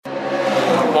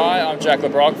Jack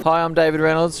LeBrock. Hi, I'm David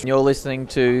Reynolds, and you're listening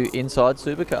to Inside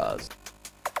Supercars.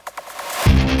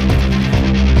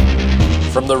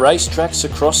 From the racetracks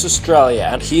across Australia,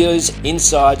 and here's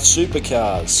Inside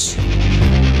Supercars.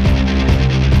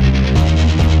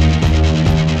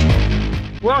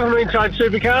 Welcome to Inside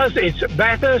Supercars. It's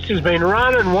Bathurst has been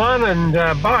run and won,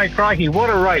 and by crikey, what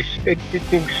a race.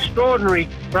 It's extraordinary,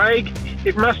 Craig.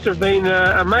 It must have been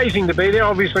amazing to be there.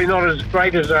 Obviously not as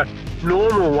great as a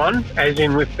normal one, as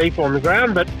in with people on the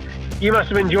ground, but you must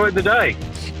have enjoyed the day.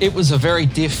 It was a very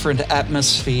different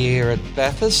atmosphere at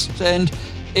Bathurst, and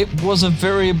it was a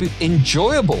very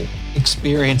enjoyable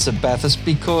experience at Bathurst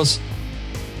because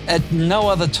at no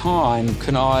other time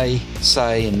can I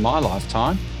say in my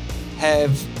lifetime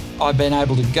have I been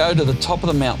able to go to the top of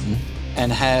the mountain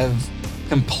and have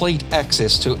complete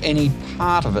access to any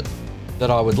part of it that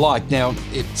I would like. Now,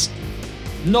 it's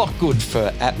not good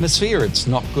for atmosphere, it's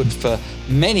not good for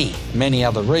many, many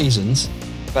other reasons,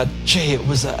 but gee, it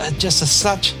was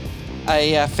such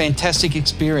a fantastic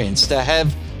experience to have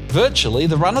virtually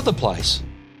the run of the place.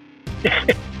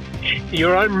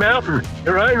 Your own mountain,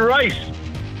 your own race.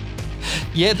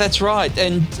 Yeah, that's right.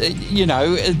 And,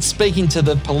 speaking to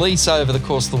the police over the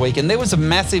course of the weekend, there was a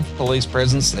massive police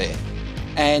presence there.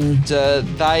 And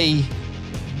they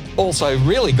also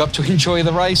really got to enjoy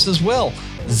the race as well.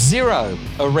 0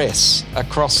 arrests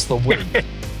across the week.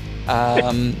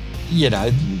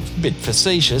 A bit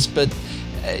facetious, but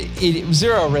it was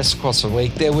 0 arrests across the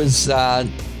week. There was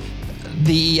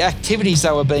the activities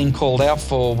they were being called out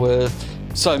for were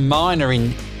so minor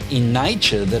in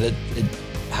nature that it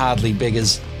hardly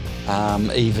beggars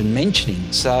even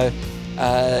mentioning. So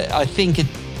I think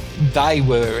they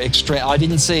were extreme. I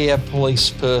didn't see a police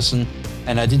person,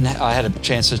 and I had a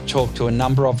chance to talk to a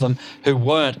number of them who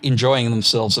weren't enjoying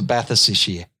themselves at Bathurst this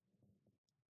year.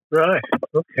 Right.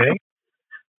 Okay.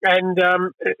 And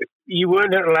you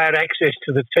weren't allowed access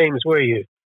to the teams, were you?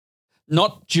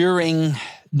 Not during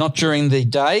the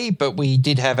day, but we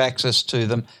did have access to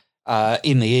them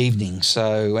in the evening.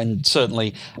 So, and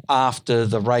certainly after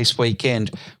the race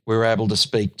weekend, we were able to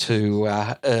speak to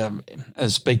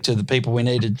the people we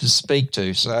needed to speak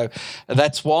to. So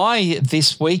that's why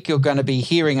this week you're going to be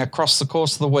hearing across the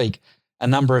course of the week a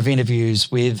number of interviews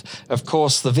with, of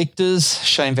course, the victors,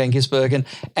 Shane Van Gisbergen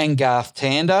and Garth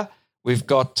Tander. We've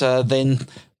got then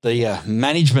the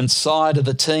management side of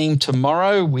the team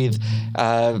tomorrow with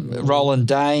Roland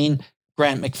Dane,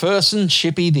 Grant McPherson,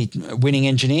 Shippy, the winning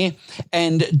engineer,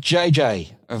 and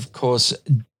JJ, of course,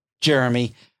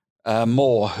 Jeremy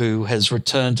Moore, who has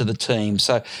returned to the team.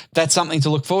 So that's something to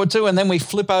look forward to. And then we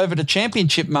flip over to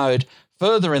championship mode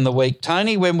further in the week,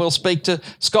 Tony, when we'll speak to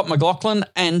Scott McLaughlin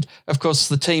and, of course,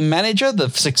 the team manager, the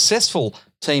successful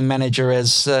team manager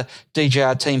as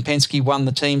DJR Team Penske won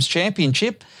the team's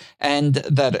championship. And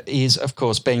that is, of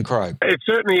course, Ben Krogh. It's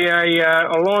certainly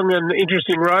a long and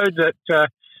interesting road that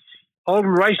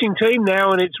Holden Racing Team,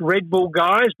 now in its Red Bull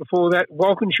guys. Before that,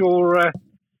 Walkinshaw,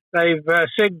 they've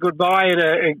said goodbye in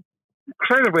an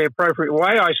incredibly appropriate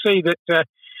way. I see that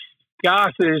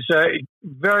Garth is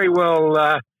very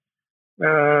well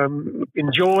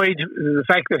enjoyed the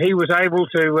fact that he was able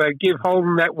to give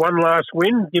Holden that one last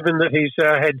win, given that he's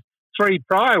had 3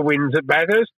 prior wins at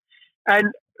Bathurst.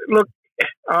 And look,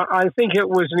 I think it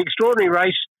was an extraordinary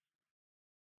race,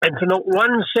 and for not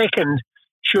 1 second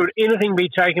should anything be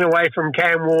taken away from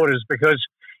Cam Waters, because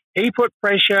he put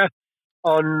pressure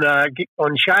on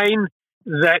Shane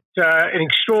that an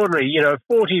extraordinary,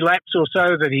 40 laps or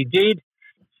so that he did.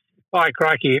 By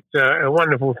crikey, it's a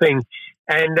wonderful thing.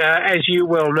 And as you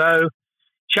well know,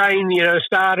 Shane,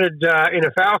 started in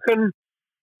a Falcon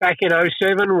back in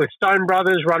 2007 with Stone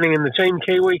Brothers running in the Team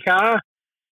Kiwi car.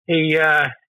 He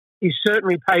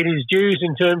certainly paid his dues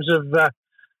in terms of a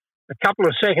couple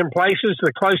of second places,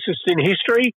 the closest in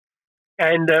history.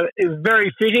 And it was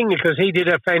very fitting because he did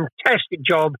a fantastic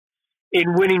job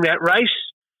in winning that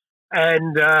race.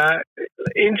 And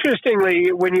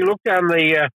interestingly, when you look down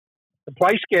the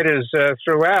place getters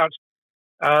throughout,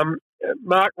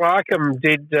 Mark Larkham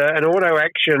did an auto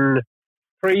action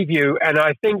preview, and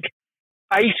I think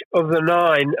 8 of the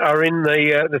 9 are in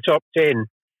the top 10,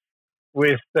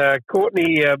 with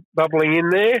Courtney bubbling in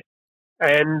there.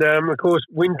 And, of course,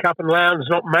 Whincup and Lowndes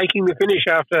not making the finish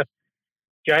after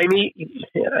Jamie,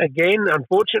 again,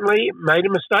 unfortunately, made a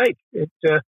mistake. Did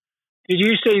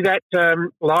you see that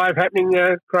live happening,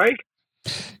 Craig?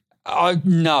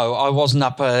 No, I wasn't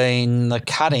up in the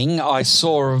cutting. I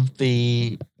saw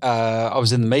I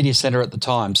was in the media centre at the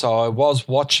time, so I was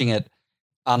watching it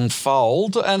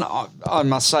unfold. And I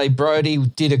must say, Brodie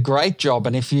did a great job.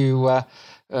 And if you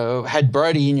had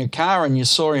Brodie in your car and you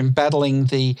saw him battling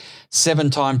the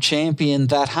 7-time champion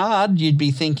that hard, you'd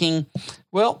be thinking,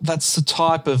 well, that's the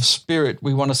type of spirit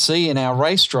we want to see in our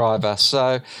race driver.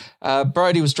 So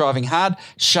Brodie was driving hard.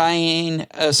 Jamie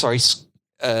has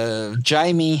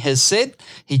said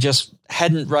he just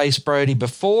hadn't raced Brodie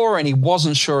before and he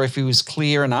wasn't sure if he was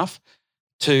clear enough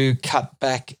to cut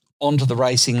back onto the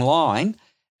racing line.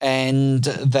 And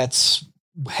that's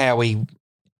how he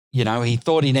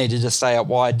thought he needed to stay out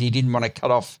wide. He didn't want to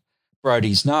cut off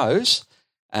Brodie's nose.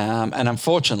 And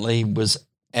unfortunately was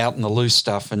out in the loose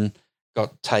stuff and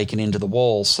got taken into the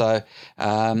wall. So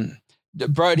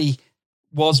Brodie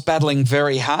was battling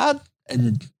very hard,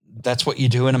 and that's what you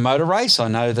do in a motor race. I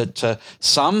know that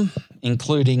some,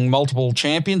 including multiple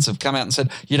champions, have come out and said,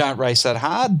 you don't race that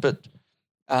hard, but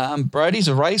Brodie's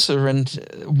a racer, and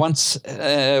once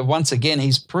again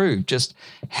he's proved just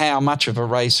how much of a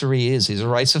racer he is. He's a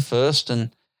racer first,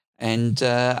 and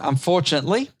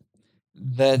unfortunately,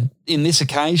 that in this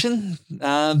occasion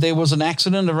there was an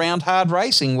accident around hard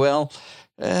racing. Well,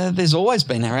 there's always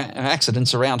been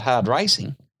accidents around hard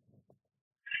racing.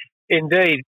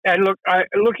 Indeed, and look,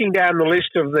 looking down the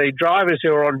list of the drivers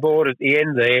who are on board at the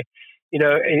end there,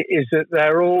 is that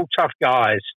they're all tough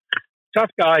guys. Tough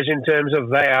guys in terms of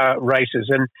they are racers.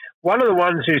 And one of the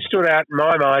ones who stood out in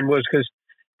my mind was because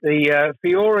the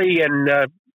Fiore and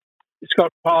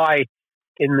Scott Pye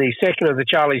in the second of the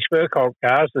Charlie Schwerkolt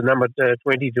cars, the number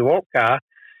 20 DeWalt car,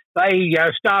 they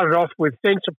started off with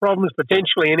sensor problems,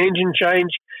 potentially an engine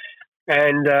change,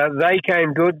 and they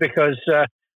came good because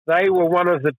they were one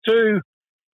of the two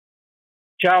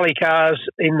Charlie cars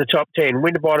in the top 10.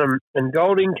 Winterbottom and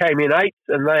Golding came in 8th,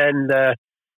 and then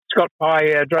Scott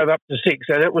Pye drove up to 6th,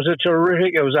 and it was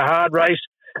a hard race,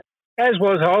 as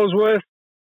was Holsworth,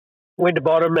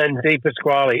 Winterbottom and De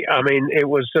Pasquale. I mean, it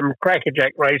was some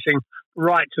crackerjack racing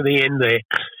right to the end there.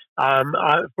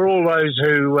 For all those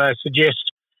who suggest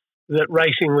that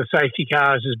racing with safety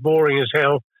cars is boring as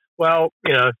hell, well,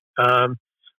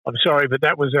 I'm sorry, but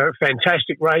that was a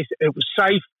fantastic race. It was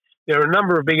safe. There were a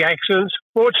number of big accidents.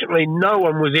 Fortunately, no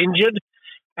one was injured,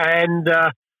 and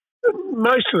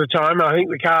most of the time, I think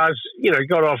the cars,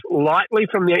 got off lightly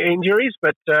from their injuries,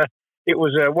 but it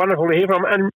was wonderful to hear from.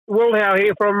 And we'll now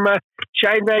hear from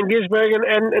Shane Van Gisbergen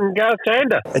and Garth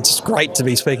Tander. It's great to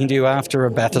be speaking to you after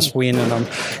a Bathurst win, and I'm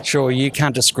sure you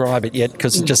can't describe it yet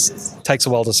because it just takes a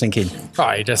while to sink in.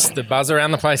 Oh, just the buzz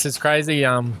around the place is crazy.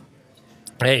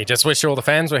 Hey, just wish all the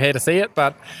fans were here to see it,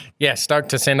 but yeah, stoked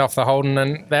to send off the Holden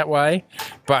in that way.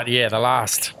 But yeah, the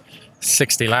last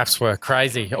 60 laps were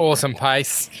crazy, awesome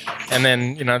pace, and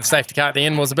then the safety car at the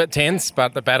end was a bit tense,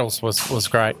 but the battles was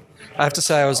great. I have to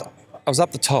say, I was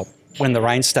up the top when the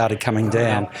rain started coming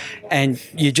down, and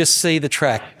you just see the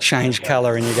track change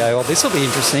colour, and you go, "Oh, this will be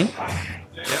interesting."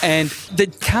 And the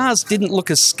cars didn't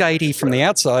look as skatey from the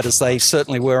outside as they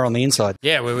certainly were on the inside.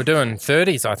 Yeah, we were doing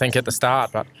 30s, I think, at the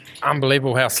start, but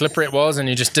unbelievable how slippery it was, and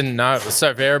you just didn't know. It was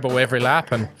so variable every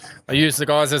lap, and I used the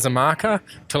guys as a marker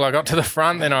till I got to the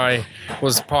front, then I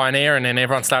was pioneer, and then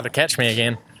everyone started to catch me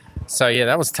again. So, yeah,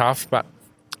 that was tough, but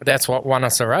that's what won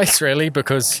us a race, really,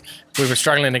 because we were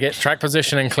struggling to get track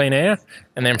position and clean air,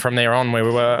 and then from there on we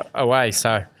were away,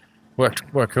 so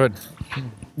worked good.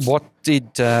 What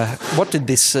did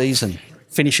this season,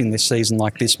 finishing this season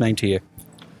like this, mean to you?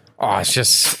 Oh, it's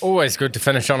just always good to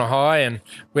finish on a high, and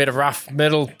we had a rough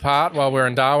middle part while we were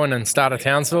in Darwin and started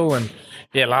Townsville, and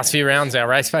yeah, last few rounds our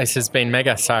race pace has been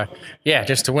mega, so yeah,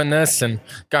 just to win this and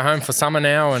go home for summer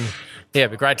now, and yeah,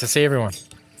 it'd be great to see everyone.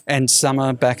 And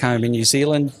summer back home in New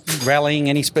Zealand, rallying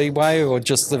any speedway, or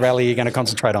just the rally you're going to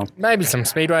concentrate on? Maybe some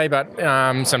speedway, but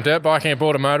some dirt biking. I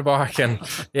bought a motorbike, and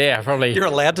yeah, probably. You're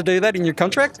allowed to do that in your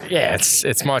contract? Yeah,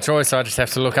 it's my choice. I just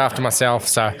have to look after myself,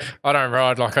 so I don't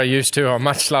ride like I used to. I'm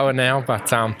much slower now,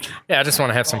 but yeah, I just want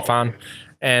to have some fun,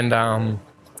 and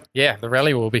yeah, the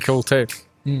rally will be cool too.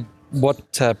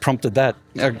 What prompted that?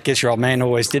 I guess your old man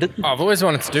always did it. I've always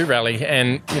wanted to do rally,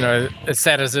 and as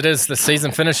sad as it is, the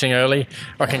season finishing early,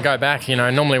 I can go back.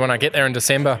 Normally when I get there in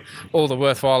December, all the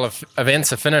worthwhile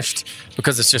events are finished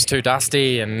because it's just too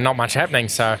dusty and not much happening.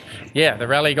 So yeah, the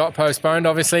rally got postponed,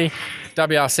 obviously.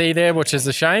 WRC there, which is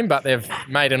a shame, but they've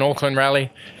made an Auckland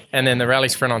rally, and then the rally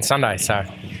sprint on Sunday. So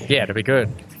yeah, it'll be good.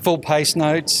 Full pace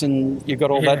notes, and you've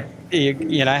got all that.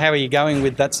 How are you going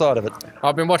with that side of it?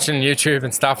 I've been watching YouTube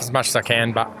and stuff as much as I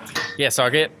can, but yeah, so I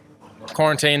get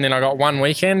quarantined, then I got one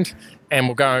weekend, and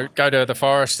we'll go to the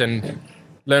forest and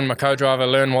learn my co-driver,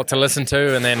 learn what to listen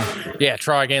to, and then yeah,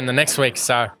 try again the next week.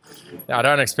 So I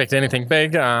don't expect anything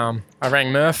big. I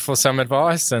rang Murph for some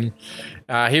advice, and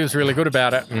he was really good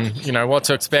about it, and what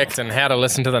to expect and how to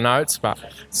listen to the notes, but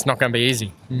it's not going to be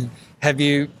easy. Have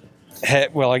you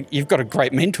well, you've got a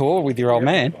great mentor with your old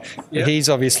man. Yep. He's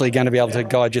obviously going to be able to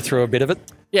guide you through a bit of it.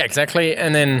 Yeah, exactly.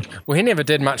 And then, well, he never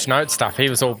did much note stuff. He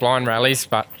was all blind rallies,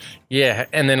 but yeah.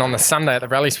 And then on the Sunday at the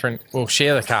rally sprint, we'll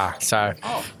share the car. So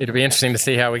it'll be interesting to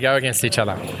see how we go against each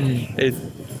other.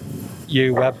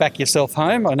 You back yourself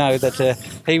home. I know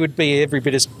that he would be every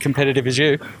bit as competitive as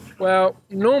you. Well,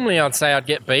 normally I'd say I'd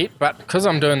get beat, but because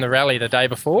I'm doing the rally the day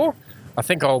before, I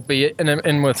think I'll be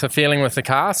in with the feeling with the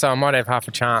car, so I might have half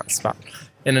a chance. But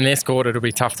in an escort, it'll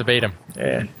be tough to beat him.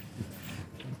 Yeah.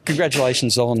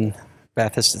 Congratulations on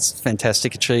Bathurst. It's a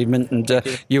fantastic achievement. And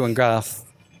you and Garth,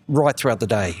 right throughout the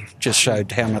day, just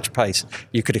showed how much pace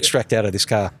you could extract out of this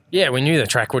car. Yeah, we knew the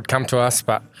track would come to us,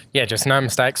 but yeah, just no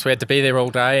mistakes. We had to be there all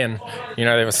day, and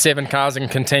there were 7 cars in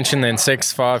contention, then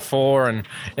 6, 5, 4, and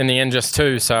in the end just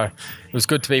 2. So it was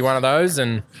good to be one of those,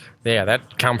 and yeah,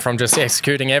 that come from just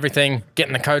executing everything,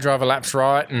 getting the co-driver laps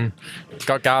right, and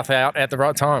got Garth out at the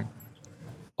right time.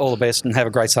 All the best and have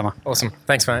a great summer. Awesome.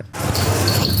 Thanks, mate.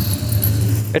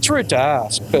 It's rude to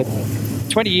ask, but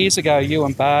 20 years ago, you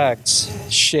and Barks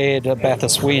shared a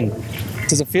Bathurst win.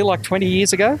 Does it feel like 20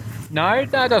 years ago? No, it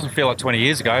doesn't feel like 20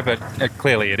 years ago, but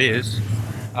clearly it is.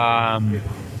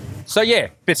 So yeah,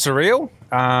 bit surreal.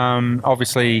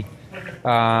 Obviously,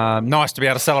 nice to be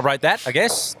able to celebrate that, I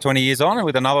guess, 20 years on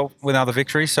with another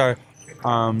victory. So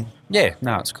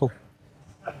it's cool.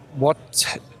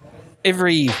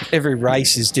 Every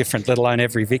race is different, let alone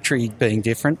every victory being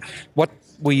different. What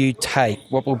will you take?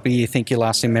 What will be, you think, your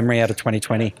lasting memory out of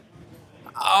 2020?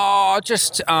 Oh,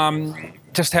 just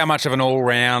how much of an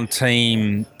all-round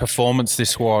team performance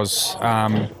this was.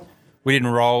 The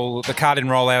car didn't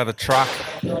roll out of the truck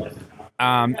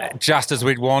just as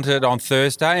we'd wanted on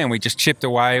Thursday, and we just chipped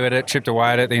away at it.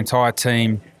 The entire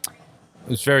team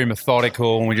was very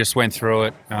methodical, and we just went through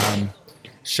it.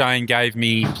 Shane gave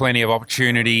me plenty of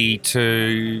opportunity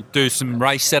to do some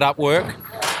race setup work,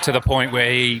 to the point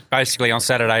where he basically on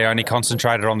Saturday only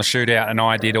concentrated on the shootout and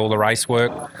I did all the race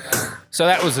work. So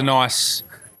that was a nice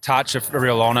touch, a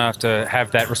real honour to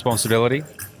have that responsibility.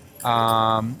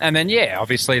 And then,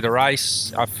 obviously the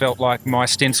race, I felt like my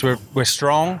stints were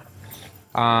strong.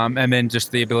 And then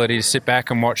just the ability to sit back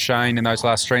and watch Shane in those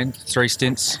last three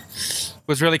stints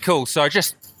was really cool. So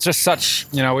just such,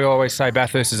 we always say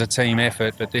Bathurst is a team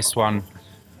effort, but this one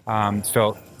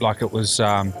felt like it was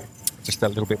just a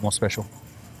little bit more special.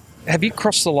 Have you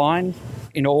crossed the line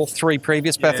in all 3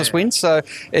 previous Bathurst wins? So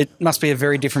it must be a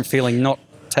very different feeling not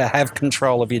to have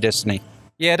control of your destiny.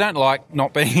 Yeah, I don't like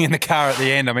not being in the car at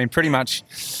the end. I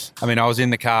was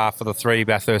in the car for the 3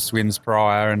 Bathurst wins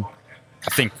prior, and I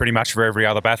think pretty much for every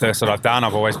other Bathurst that I've done,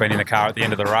 I've always been in the car at the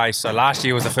end of the race. So last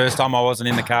year was the first time I wasn't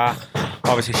in the car,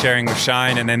 obviously sharing with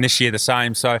Shane, and then this year the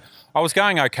same. So I was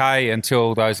going okay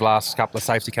until those last couple of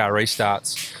safety car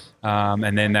restarts.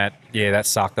 And then that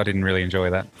sucked. I didn't really enjoy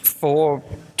that. For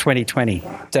 2020,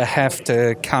 to have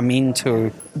to come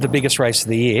into the biggest race of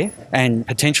the year, and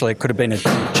potentially it could have been a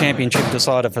championship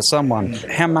decider for someone,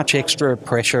 how much extra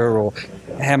pressure or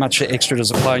how much extra does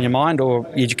it blow in your mind, or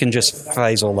you can just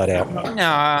phase all that out?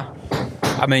 No,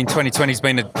 2020's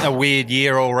been a weird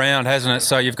year all round, hasn't it?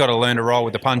 So you've got to learn to roll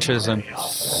with the punches. And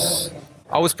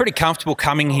I was pretty comfortable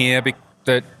coming here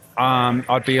that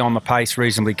I'd be on the pace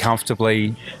reasonably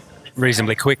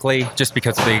quickly, just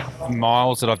because of the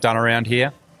miles that I've done around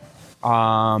here.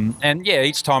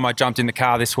 Each time I jumped in the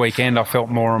car this weekend, I felt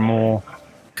more and more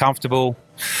comfortable.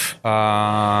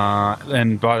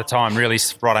 And by the time really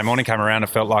Friday morning came around, it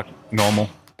felt like normal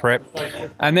prep.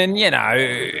 And then, you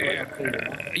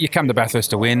come to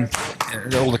Bathurst to win.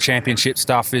 All the championship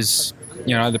stuff is,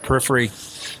 the periphery.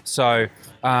 So,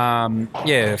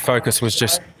 focus was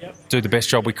just do the best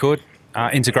job we could.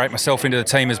 Integrate myself into the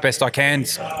team as best I can,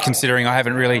 considering I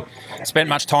haven't really spent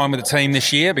much time with the team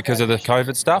this year because of the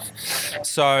COVID stuff.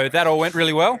 So that all went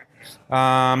really well.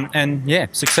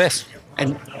 Success.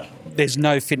 And there's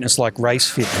no fitness like race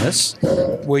fitness.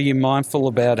 Were you mindful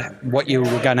about what you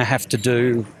were going to have to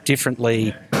do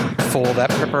differently for that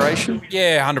preparation?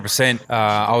 Yeah, 100%.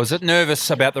 I was nervous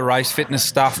about the race fitness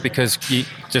stuff because you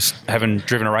just haven't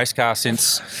driven a race car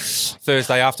since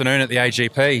Thursday afternoon at the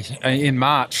AGP in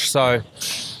March. So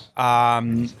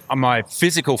my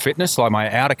physical fitness, like my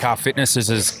outer car fitness,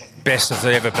 is as best as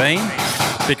it's ever been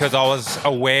because I was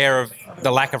aware of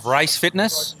the lack of race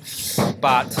fitness.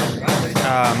 But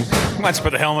once you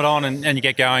put the helmet on and you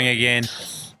get going again,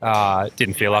 it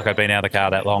didn't feel like I'd been out of the car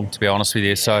that long, to be honest with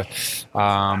you. So,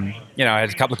 I had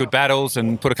a couple of good battles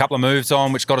and put a couple of moves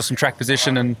on, which got us some track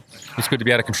position, and it's good to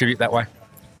be able to contribute that way.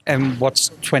 And what's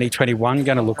 2021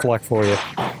 going to look like for you?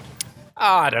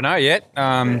 I don't know yet.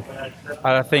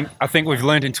 I think we've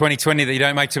learned in 2020 that you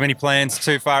don't make too many plans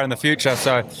too far in the future.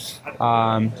 So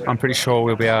I'm pretty sure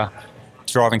we'll be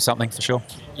driving something for sure.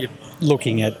 You're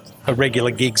looking at a regular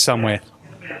gig somewhere.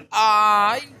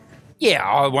 Yeah,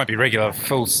 I won't be regular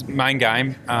full main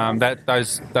game.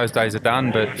 Those days are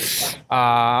done. But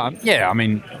yeah, I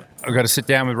mean, I've got to sit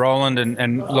down with Roland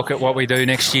and look at what we do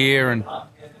next year. And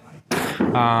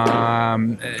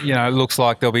it looks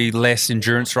like there'll be less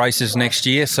endurance races next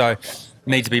year. So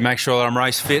need to make sure that I'm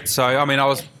race fit. So I mean,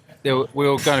 we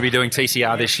were going to be doing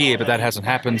TCR this year, but that hasn't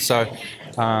happened. So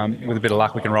with a bit of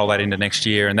luck, we can roll that into next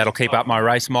year, and that'll keep up my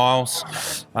race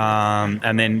miles.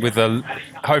 And then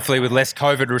hopefully with less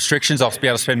COVID restrictions, I'll be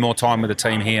able to spend more time with the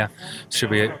team here.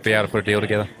 Should be able to put a deal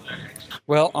together.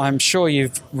 Well, I'm sure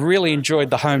you've really enjoyed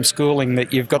the homeschooling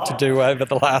that you've got to do over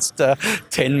the last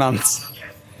 10 months.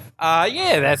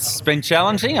 Yeah, that's been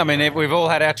challenging. I mean, we've all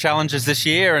had our challenges this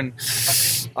year, and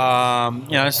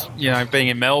being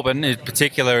in Melbourne in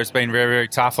particular has been very, very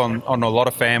tough on a lot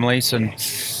of families. And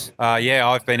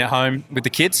I've been at home with the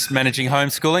kids, managing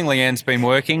homeschooling. Leanne's been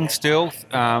working still,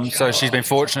 so she's been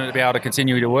fortunate to be able to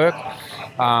continue to work.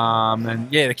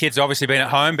 The kids obviously been at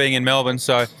home, being in Melbourne,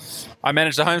 so I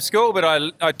managed the homeschool, but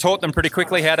I taught them pretty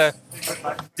quickly how to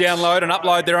download and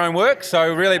upload their own work,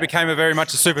 so really became very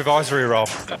much a supervisory role.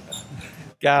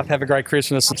 Garth, have a great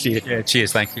Christmas this year. Yeah,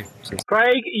 cheers, thank you. Cheers.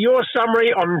 Craig, your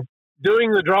summary on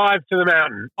doing the drive to the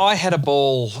mountain. I had a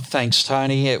ball, thanks,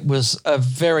 Tony. It was a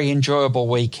very enjoyable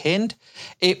weekend.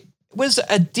 It was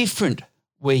a different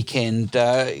weekend.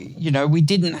 We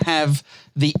didn't have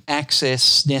the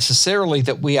access necessarily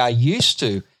that we are used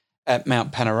to at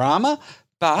Mount Panorama,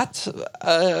 but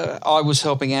I was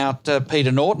helping out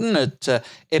Peter Norton at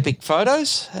Epic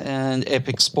Photos and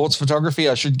Epic Sports Photography,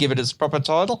 I should give it its proper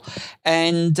title,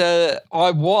 and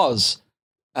I was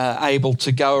able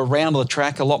to go around the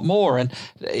track a lot more. And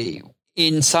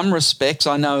in some respects,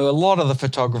 I know a lot of the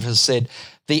photographers said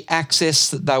the access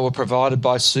that they were provided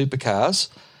by Supercars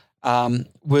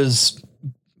was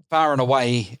far and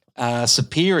away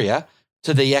superior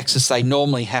to the access they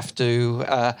normally have to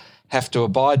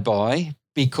abide by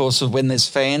because of when there's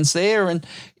fans there, and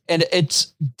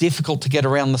it's difficult to get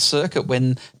around the circuit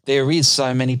when there is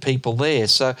so many people there.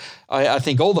 So I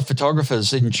think all the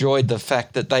photographers enjoyed the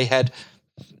fact that they had,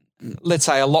 let's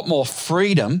say, a lot more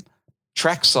freedom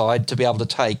trackside to be able to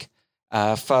take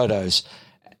photos.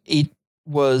 It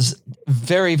was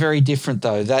very, very different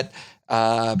though. That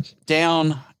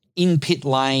down in pit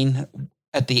lane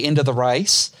at the end of the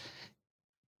race,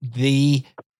 the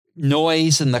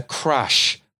noise and the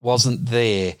crush wasn't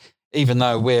there, even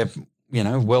though we're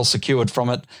well secured from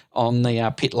it on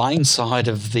the pit lane side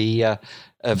of the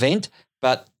event.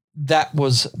 But that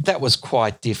was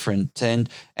quite different, and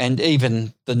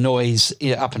even the noise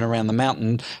up and around the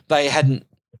mountain, they hadn't,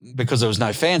 because there was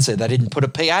no fans there, they didn't put a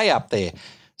PA up there.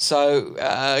 So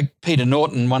Peter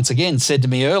Norton once again said to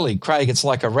me early, Craig, it's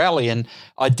like a rally, and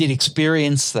I did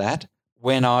experience that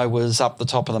when I was up the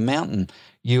top of the mountain.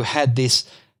 You had this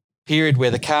period where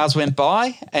the cars went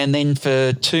by, and then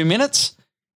for 2 minutes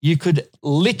you could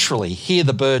literally hear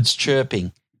the birds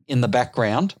chirping in the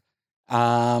background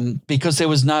because there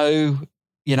was no,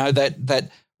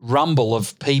 that rumble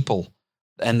of people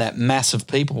and that mass of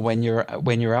people when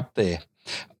you're up there.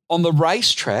 On the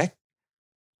racetrack,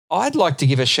 I'd like to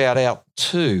give a shout out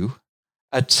to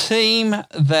a team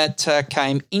that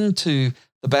came into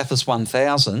the Bathurst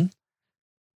 1000.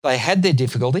 They had their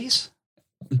difficulties,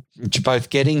 both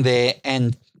getting there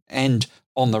and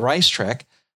on the racetrack,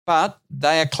 but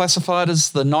they are classified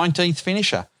as the 19th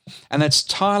finisher, and that's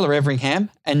Tyler Everingham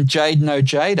and Jaden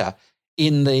Ojeda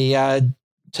in the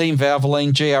Team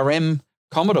Valvoline GRM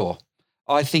Commodore.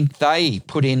 I think they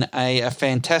put in a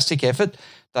fantastic effort.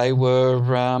 They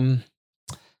were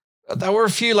a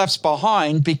few laps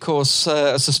behind because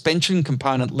a suspension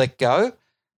component let go,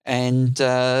 and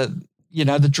the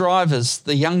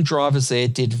young drivers there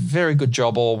did a very good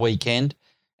job all weekend,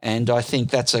 and I think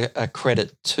that's a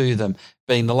credit to them,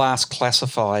 being the last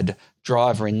classified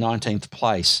driver in 19th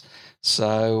place.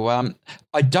 So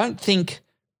I don't think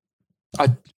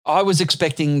I was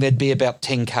expecting there'd be about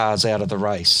 10 cars out of the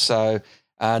race. So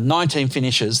 19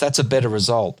 finishes, that's a better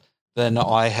result than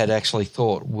I had actually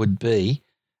thought would be.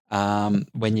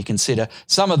 When you consider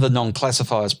some of the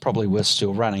non-classifiers probably were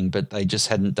still running, but they just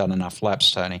hadn't done enough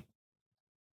laps, Tony.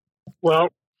 Well,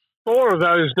 4 of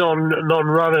those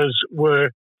non-runners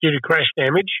were due to crash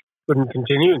damage, couldn't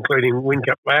continue, including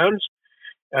Whincup Lowndes,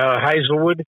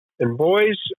 Hazelwood and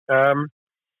Boys,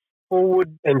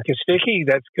 Forward and Kostecki,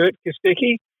 that's Kurt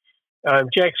Kostecki,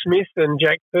 Jack Smith and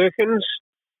Jack Perkins,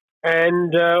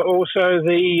 and also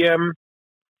the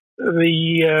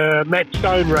the Matt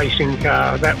Stone racing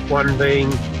car, that one being,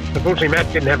 unfortunately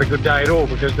Matt didn't have a good day at all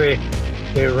because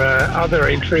their other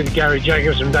entry, the Gary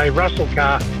Jacobs and Dave Russell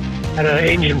car, had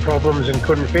engine problems and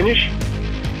couldn't finish.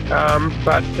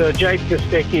 But Jake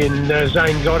Kostecki and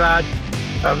Zane Goddard,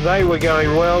 they were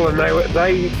going well, and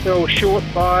they fell short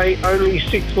by only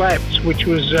 6 laps, which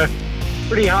was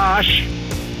pretty harsh.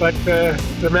 But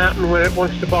the mountain, when it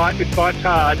wants to bite, it bites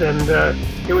hard, and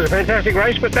it was a fantastic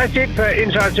race. But that's it for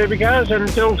Inside Supercars.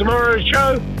 Until tomorrow's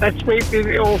show, that's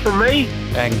all from me.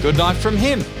 And good night from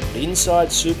him. Inside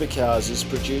Supercars is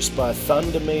produced by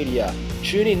Thunder Media.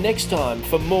 Tune in next time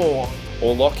for more,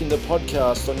 or lock in the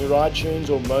podcast on your iTunes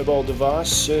or mobile device.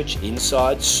 Search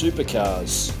Inside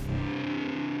Supercars.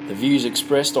 The views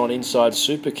expressed on Inside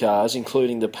Supercars,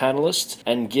 including the panellists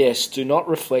and guests, do not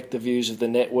reflect the views of the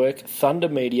network, Thunder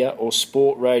Media or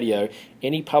Sport Radio.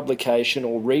 Any publication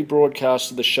or rebroadcast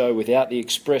of the show without the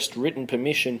expressed written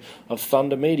permission of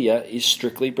Thunder Media is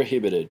strictly prohibited.